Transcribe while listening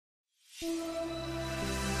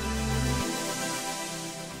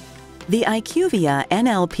The IQVIA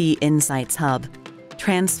NLP Insights Hub.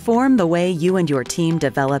 Transform the way you and your team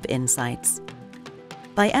develop insights.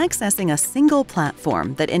 By accessing a single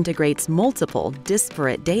platform that integrates multiple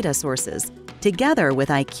disparate data sources together with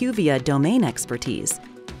IQVIA domain expertise,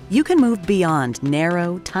 you can move beyond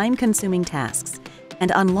narrow, time-consuming tasks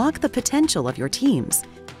and unlock the potential of your teams,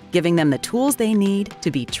 giving them the tools they need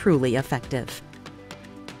to be truly effective.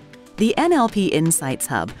 The NLP Insights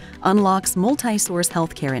Hub unlocks multi-source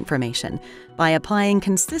healthcare information by applying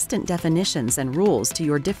consistent definitions and rules to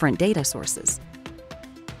your different data sources,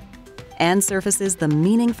 and surfaces the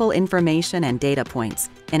meaningful information and data points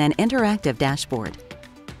in an interactive dashboard.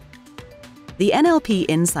 The NLP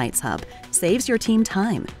Insights Hub saves your team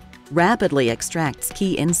time, rapidly extracts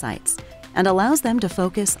key insights, and allows them to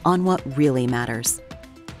focus on what really matters.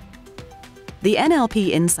 The NLP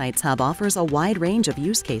Insights Hub offers a wide range of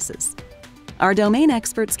use cases. Our domain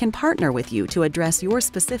experts can partner with you to address your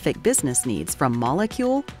specific business needs from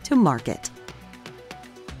molecule to market.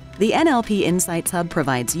 The NLP Insights Hub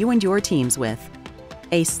provides you and your teams with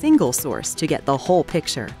a single source to get the whole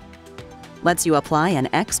picture, lets you apply an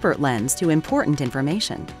expert lens to important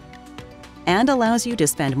information, and allows you to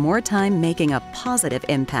spend more time making a positive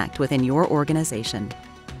impact within your organization.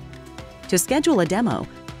 To schedule a demo,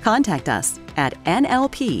 contact us at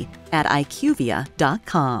nlp@iqvia.com.